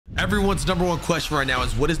Everyone's #1 question right now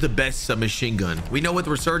is, what is the best submachine gun? We know with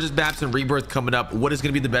Resurgence maps and Rebirth coming up, what is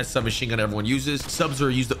going to be the best submachine gun everyone uses? Subs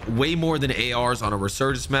are used way more than ARs on a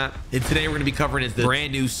Resurgence map. And today we're going to be covering is the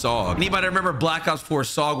brand new SAUG. Anybody remember Black Ops 4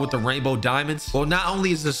 SAUG with the rainbow diamonds? Well, not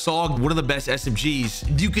only is the SAUG one of the best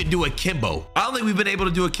SMGs, you could do akimbo. I don't think we've been able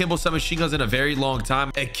to do akimbo submachine guns in a very long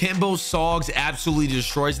time. Akimbo SAUGs absolutely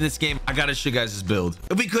destroys in this game. I got to show you guys this build.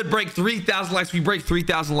 If we could break 3,000 likes, we break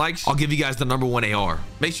 3,000 likes, I'll give you guys the #1 AR.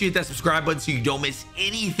 Make sure you hit that subscribe button so you don't miss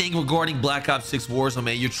anything regarding Black Ops 6 Warzone,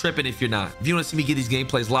 man. You're tripping if you're not. If you want to see me get these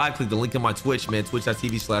gameplays live, click the link in my Twitch, man.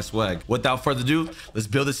 Twitch.tv/swag. Without further ado, let's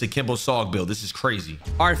build this akimbo SAUG build. This is crazy.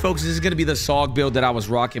 All right, folks, this is going to be the SAUG build that I was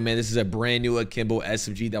rocking, man. This is a brand new akimbo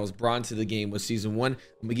SMG that was brought into the game with season 1.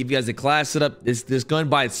 I'm gonna give you guys a class setup. This gun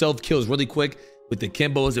by itself kills really quick. With the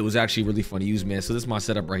akimbos, it was actually really fun to use, man. So this is my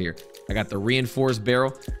setup right here. I got the reinforced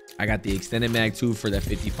barrel. I got the extended mag too for that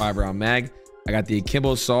 55 round mag. I got the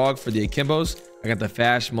akimbo SAUG for the akimbos. I got the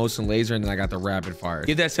fast motion laser, and then I got the rapid fire.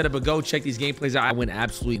 Give that setup a go. Check these gameplays out. I went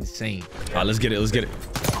absolutely insane. All right, let's get it. Let's get it.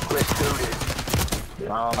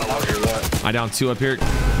 I down 2 up here.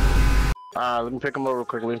 Let me pick him up real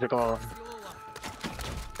quick. Let me pick him up.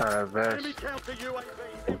 Vest.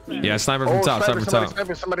 Yeah, sniper from top. Sniper from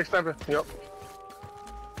top. Somebody sniping. Yep.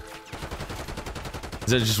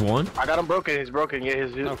 Is that just one? I got him broken. He's broken. Yeah,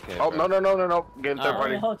 he's. Okay, oh, bro. no. Getting third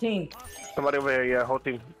party. The whole team. Somebody over here. Yeah, whole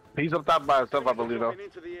team. He's up top by himself, I believe, though.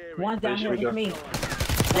 One down here with me.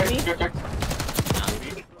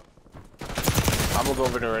 I'm gonna go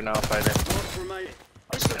over there right now and fight it.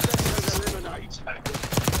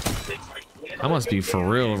 I must be for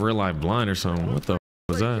real life blind or something. What the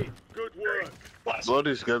was that?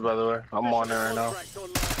 Bloaty's good, by the way. I'm on there right now.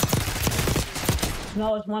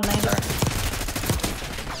 No, it's one lander.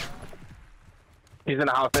 He's in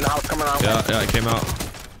the house. Coming out. Yeah, it came out.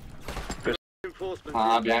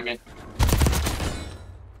 Behind me.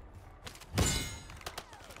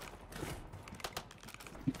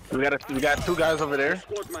 We got 2 guys over there.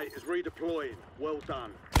 Squad mate is redeploying. Well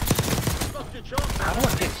done. How do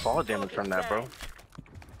I take fall damage from that, bro?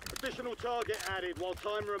 Additional target added while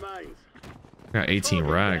time remains. I got 18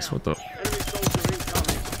 rags. What the? Enemy soldier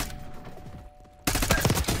incoming.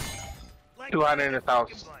 200 in his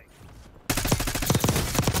house.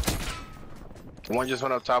 One just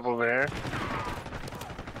went up top over here.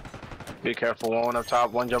 Be careful. One up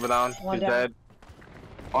top. One jumping down. He's dead.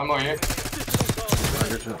 One more here.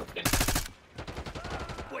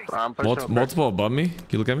 I'm pushing Multiple above me. Can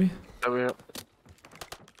you look at me?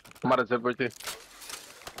 I'm out of zip right there.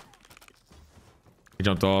 He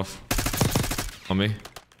jumped off. On me.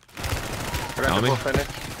 I got the finish.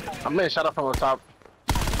 I'm getting shot up from the top.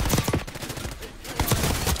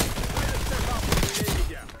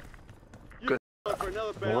 Good.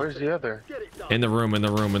 Where's the other? In the room.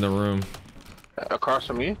 Across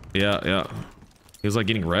from me? Yeah. He was like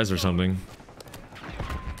getting res or something.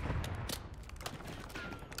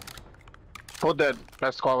 Full dead.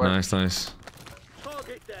 That's squad. Nice.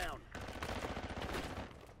 Target down.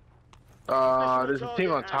 There's a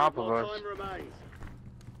team on top of us.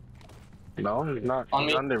 No, he's not.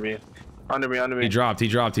 He's under me. Under me. He dropped.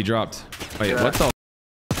 Wait, yeah.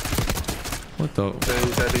 What the?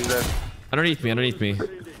 He's dead. Underneath me.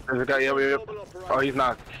 There's a guy. Yep. Oh, he's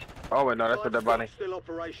not. Oh wait, no, that's a dead body. Still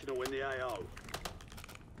operational in the AO.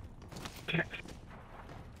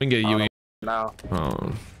 We can get you. Now.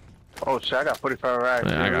 Oh. Oh shit! I got 45 rags.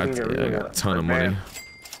 Yeah, I got a ton of money.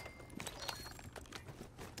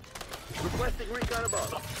 Requesting recon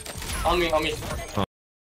above. On me. Oh.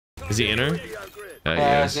 Is he in her?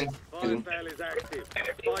 Yeah, he is. Fire sale is active.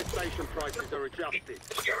 Buy station prices are adjusted.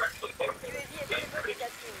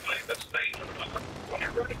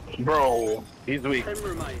 Bro, he's weak. 10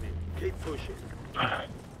 remaining. Keep pushing.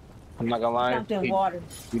 I'm not gonna lie.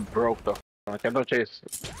 He broke the. I can't chase.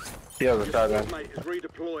 He has a shotgun. Mate is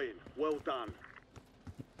redeploying. Well done.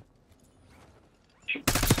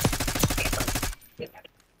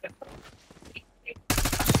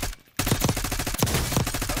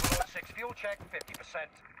 Fuel check 50%.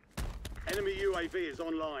 Enemy UAV is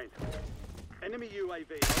online. Enemy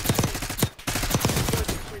UAV overhead.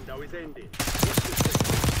 Window is ending.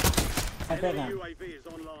 Enemy UAV is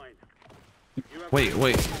online. Wait.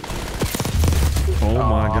 Oh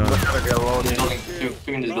my god. I'm gonna get loaded.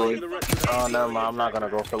 Two in this building. Oh no, I'm not gonna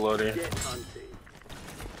go for loading.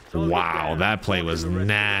 Wow, that play was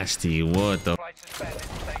nasty. What the?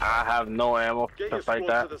 I have no ammo to fight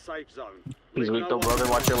that. He's weak though, brother.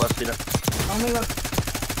 Watch your left, Peter.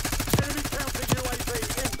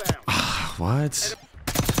 What?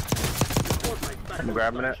 I'm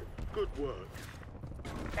grabbing it. Good work.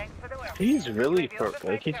 He's really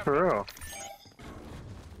like he's for real.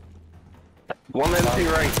 One man to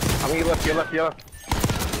your right. I mean, your left.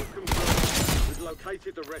 We've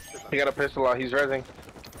located the rest of them. He got a pistol out. He's rezzing.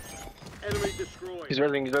 Enemy destroyed. He's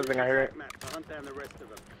rezzing. I hear it. Map to hunt down the rest of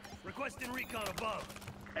them. Requesting recon above.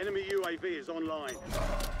 Enemy UAV is online.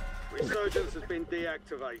 Resurgence has been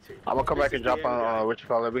deactivated. I'm gonna come back and drop on what you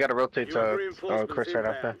call it. We gotta rotate to Chris right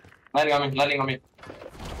after. Landing on me.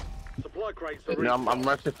 Supply crates are No, I'm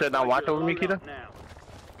rushing to sit down. Watch over me, Kita.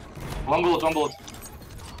 One bullet.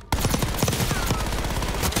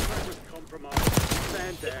 Compromised.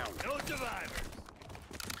 Stand down. No survivors.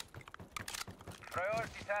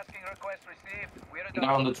 Priority tasking request received. We're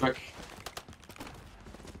Now on the track.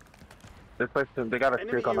 This place, they got a Enemy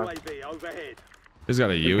streak on us. UAV overhead. He's got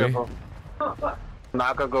a Be UE. careful. Nah,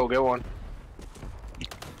 I could go get one.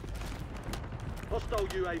 Hostile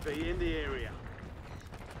UAV in the area.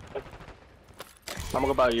 I'm gonna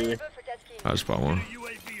go buy you. I just bought one.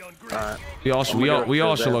 UAV on grid. Alright. We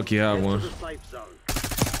all should lucky have Get to one. the safe zone.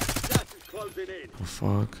 Gas is closing in. Oh,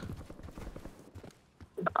 fuck.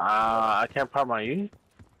 I can't pop my U.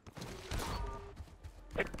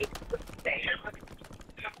 Can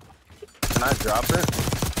I drop it?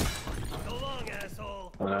 So long,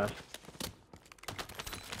 asshole.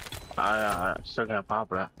 I still can't pop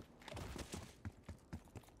it.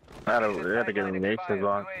 I had to get an aces on.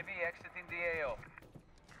 UAV exiting the AO.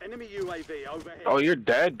 Enemy UAV overhead. Oh, you're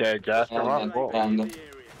dead, Jasper. Yeah, My fault. yeah. In the area.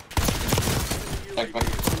 Enemy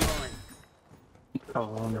UAV is online.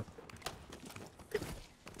 Oh, no.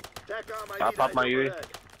 I'll pop my UE.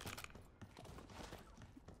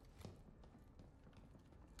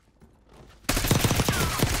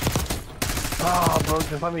 Oh, bro,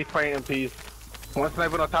 just let me fight in peace. One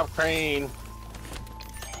sniper on top crane.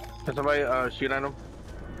 Can somebody shoot at him?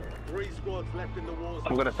 3 squads left in the wars.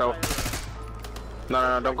 I'm gonna sell.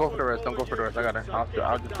 No, don't go for the rest. Don't go for the rest. I got it. I'll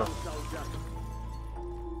just go.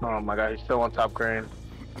 Oh my god, he's still on top crane.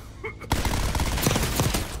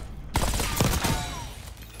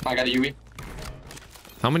 I got a UE.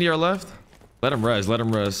 How many are left? Let him res. Wait,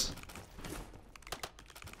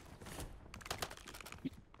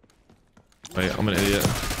 I'm an idiot.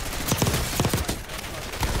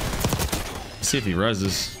 Let's see if he reses.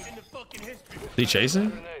 Is he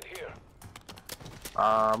chasing?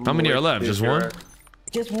 How many are left? Just one?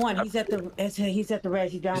 Just one. He's at the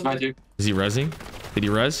res. He's down. He's mine too. Is he resing? Did he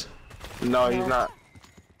res? No, he's not.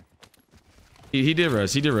 He did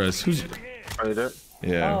res. Who's? Oh, he did?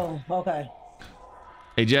 Yeah. Oh, okay.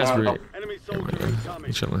 Hey, Jasper. Enemy soldier incoming.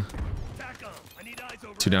 He's chilling. Attack 'em. I need eyes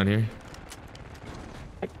over. 2 down here.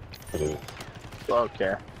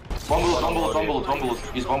 Okay. One bullet.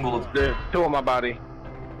 He's one bullet. There's 2 on my body.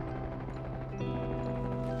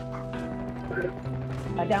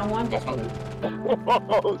 I down one. That's one.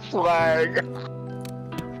 Oh, Swagg.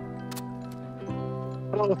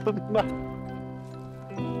 Oh, no.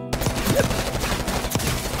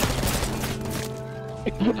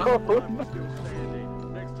 Still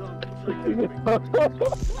standing. Next time, take lost that one. We're gonna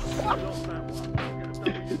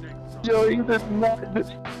tell you next time. Yo, he did not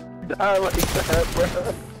just die like that,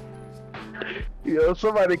 bro. Yo,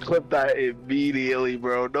 somebody clip that immediately,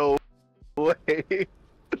 bro. No way.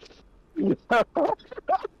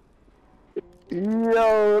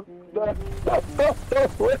 Yo, no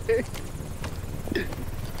way.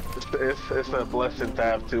 It's a blessing to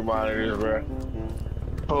have 2 monitors, bro.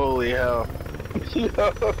 Holy hell. Yo.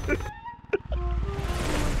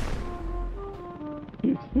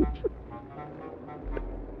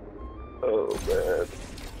 Oh man.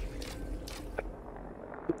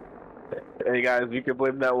 Hey guys, you can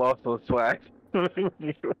blame that loss on Swagg.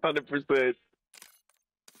 100%.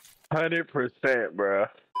 100%, bro.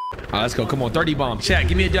 Let's go. Come on. 30 bomb. Chat.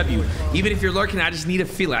 Give me a W. Even if you're lurking, I just need to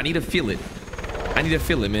feel it. I need to feel it,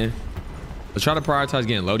 man. Let's try to prioritize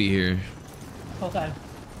getting Lodi here. Okay.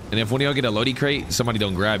 And if one of y'all get a Lodi crate, somebody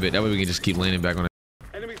don't grab it. That way we can just keep landing back on it.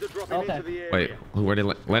 Enemies are dropping into the area. Wait. Where they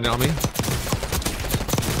landed on me?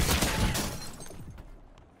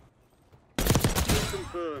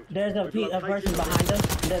 Confirmed. There's a person behind us.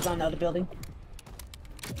 There's on the other building.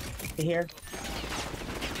 Here.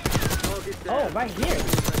 Target Oh, down. right here.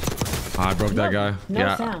 I broke that guy.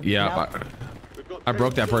 No sound. Yeah. We've got I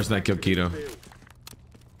broke that 10 person that killed Keto.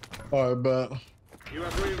 Alright, bet. You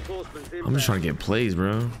have reinforcements I'm just trying to get plays,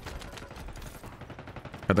 bro.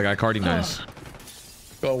 Got the guy Cardi nice.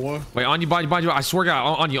 Got one. Wait, on you, behind you. I swear to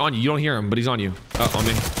God, on you. You don't hear him, but he's on you. On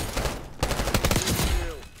me.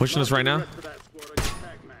 Pushing us right now.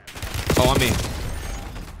 Oh, on me.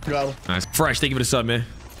 Got him. Nice. Fresh, thank you for the sub, man.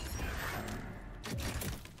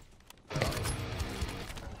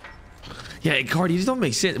 Yeah, Cardi, this don't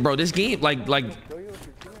make sense, bro. This game, like.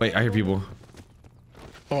 Wait, I hear people.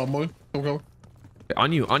 Oh, boy. Okay.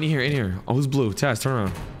 On you here, in here. Oh, who's blue? Taz, turn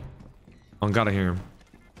around. Oh, God, I hear him.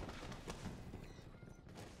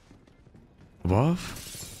 Above?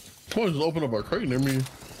 Someone just open up a crate near me.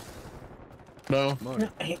 No.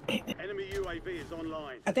 Enemy UAV is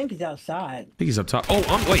online. I think he's outside. I think he's up top. Oh,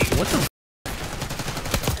 wait, what the?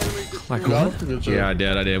 Like, what? Yeah, I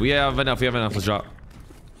did. We have enough. Let's drop.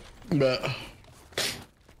 Bet.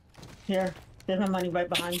 Here, there's my money right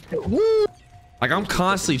behind you. Woo! Like, I'm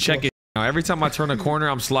constantly checking. Now, every time I turn a corner,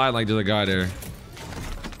 I'm sliding like there's a guy there.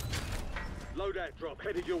 Loadout drop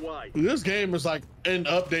headed your way. This game is like an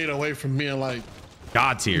update away from being like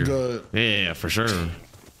God tier. good. Yeah, for sure. All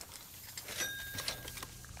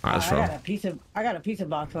right, let's I roll. got a pizza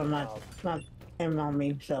box on my on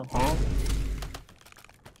me, so. Huh.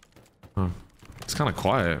 It's kind of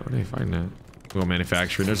quiet. Where do you find that? Go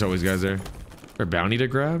manufacturing. There's always guys there. Is there a bounty to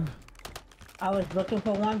grab? I was looking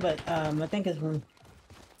for one, but I think it's one.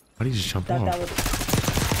 Why did you just jump That off? was.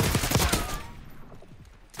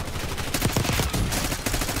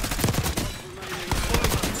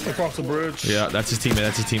 Across the bridge. Yeah, that's his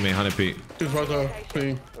teammate. 100 Pete. He's right there.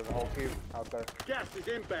 Ping. Gas is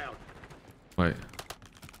inbound. Wait.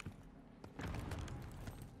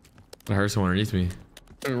 I heard someone underneath me.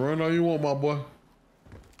 Hey, run all you want, my boy.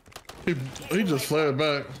 He just flared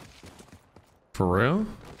back. For real?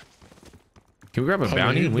 Can we grab a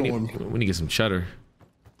bounty? We need to get some cheddar.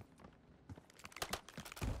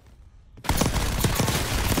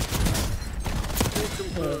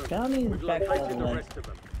 Bounty is back all the way. Rest of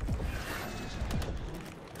them.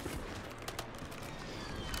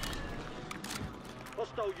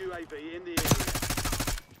 Hostile UAV in the area.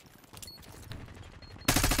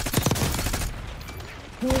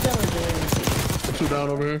 Who is that doing? Two down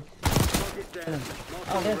over here. Target down.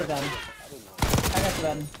 Oh, there's a gun. I got the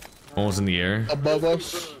gun. Almost in the air. Above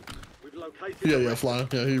us. We've located Yeah, flying.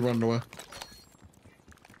 Yeah, he running away.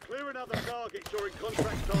 Clear another target during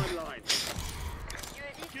contract timeline.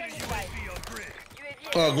 Get a UAV on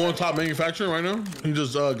grid. Going top manufacturing right now. He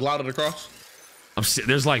just glided across.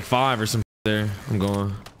 There's like 5 or some there. I'm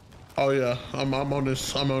going. Oh yeah, I'm on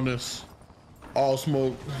this. All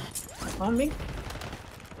smoke. On me?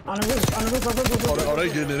 On the roof. Oh, they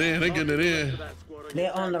getting it in. They getting it in.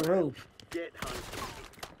 They're on the roof. Get hunted.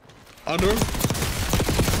 Under.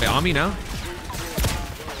 Hey, on me now?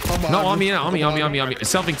 No, on me now. On me.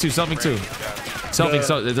 Selfing too. Selfing.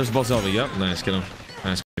 So there's both selfing. Yep. Nice. Get him.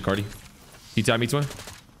 Nice. Cardi. You tap me, twin?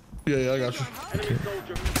 Yeah, I got you. Enemy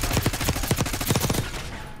soldier.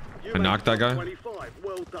 I knocked that guy. 25.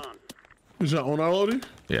 Well done. Is that on our loading?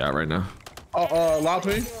 Yeah, right now. Loud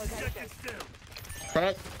ping.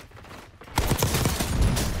 Crack.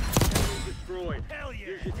 Destroyed. Hell yeah.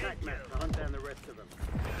 Use your tac map to hunt down the rest of them.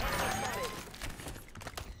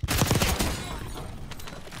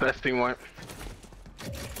 Testing one.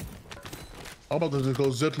 I'm about to just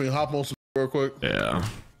go zip me and hop on some real quick. Yeah.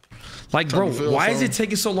 Like, bro, why is it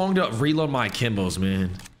taking so long to reload my Akimbos,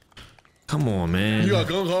 man? Come on, man. You got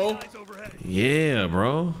guns hole? Yeah,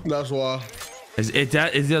 bro. That's why. It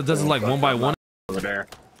does it like 1 by 1 Over there.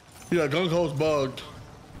 Yeah, gun hole's bugged.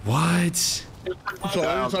 What? So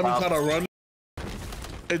anytime you try to run,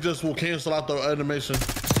 it just will cancel out the animation.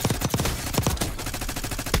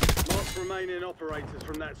 Mark remaining operators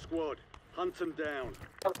from that squad. Hunt them down.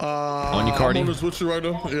 On you, Cardi. I'm on this with you right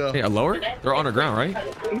now. Yeah. Hey, lower? They're underground, right?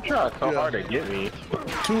 You try so hard to get me.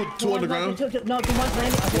 Two on the ground. No, the one's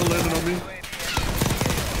landing. One landing on me.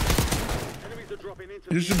 Enemies are dropping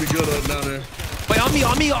into You should be good down there. Wait,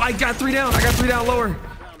 on me. I got 3 down. Lower.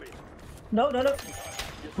 No.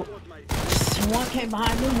 One came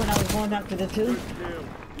behind me when I was going up to the 2.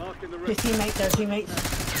 Marking the His rest. teammates, their teammates.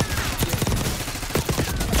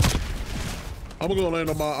 I'm gonna land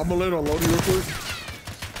on Lodi real quick.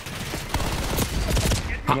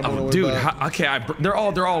 Dude, okay, they're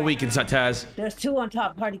all weak inside Taz. There's 2 on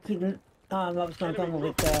top. Party couldn't. I was going to come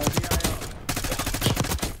with.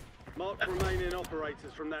 Mark remaining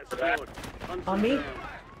operators from that squad. Hunt On them me?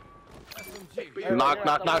 down. Knock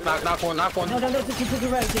one. No, to the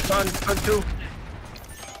right. Done two.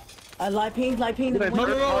 Light ping. No.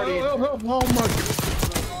 Oh my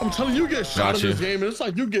God. I'm telling you, get shot in this game, and it's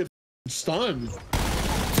like you get stunned. It's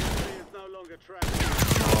no longer tracked.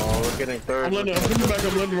 Oh, we're getting third. I'm coming back.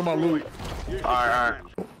 I'm landing on my loot. Alright.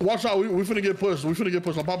 Watch out. We finna get pushed.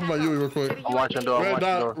 I'm popping my UE real quick. I'm watching door. Red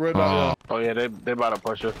dot. Yeah. Oh yeah, they about to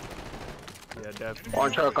push us. Yeah, definitely.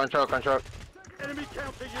 On truck. Enemy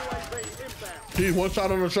counter UAV inbound. He one shot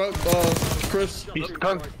on the truck. Chris. He's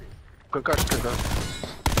concussion.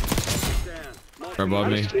 down. Right above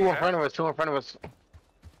me. Two in front of us. Two in front of us.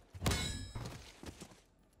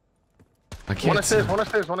 I can't. One assist. One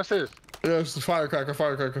assist. One assist. Yeah, it's the firecracker.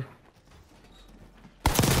 Firecracker.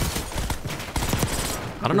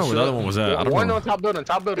 I don't know where the other one was at. I don't One know. on top building.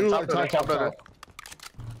 Top building. Top building. Top building.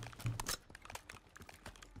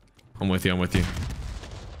 I'm with you. I'm with you.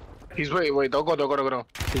 He's wait. Don't go. Don't go. Don't go.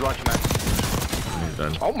 He's watching that. He's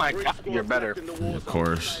dead. Oh my god, you're better. Yeah, of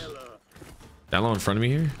course. That low in front of me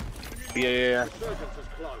here? Yeah. Resurgence is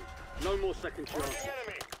closed. No more second chance.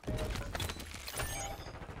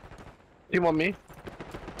 Team on me.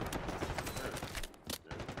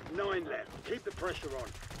 9 left. Keep the pressure on.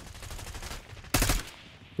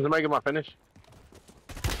 Is it making my finish?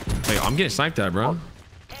 Hey, I'm getting sniped at, bro.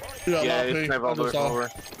 Yeah, it's never over.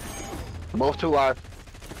 Both two live.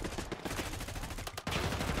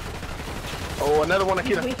 Oh, another one,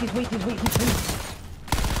 Akita. He's weak.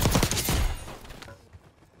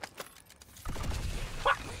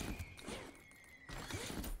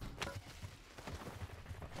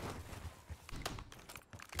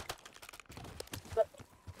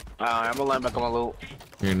 I'm gonna land back on my loot.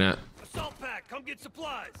 You're not. Assault pack, come get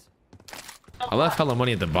supplies. I left hella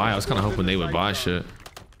money at the buy. I was kind of hoping they would buy shit.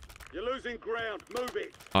 You're losing ground. Move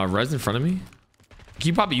it. Res in front of me. Can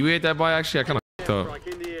you pop a UA at that buy? Actually, I kind of up. Strike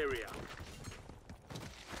in the area.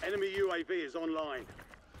 Enemy UAV is online.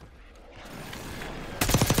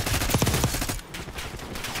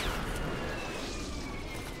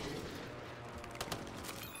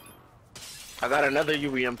 I got another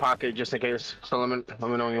UVM pocket just in case. So let me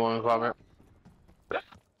know when you want to cover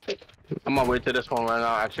it. I'm on my way to this one right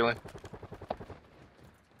now, actually.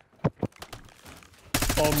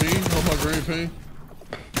 On me, on my green ping.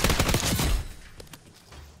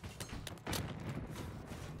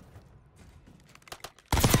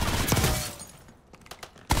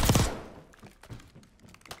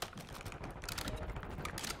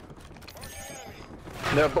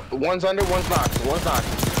 One's under, one's knocked. One's knocked.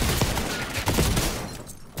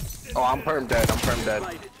 Oh, I'm perm dead. I'm perm dead.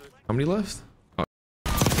 How many left?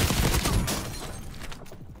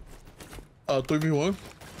 Oh. 3v1.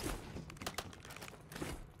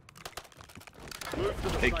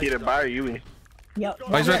 Hey, kid, buy or Yui? Yep.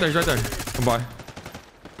 Oh, he's right there. He's right there. Come by.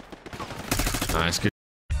 Nice. Good.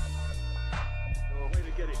 Way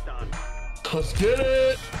to get it done. Let's get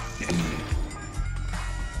it.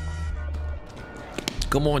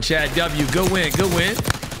 Come on, Chad W. Go win. Go win.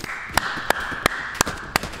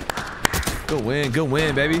 Go win. Go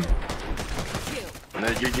win, baby. No,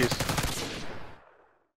 GG's.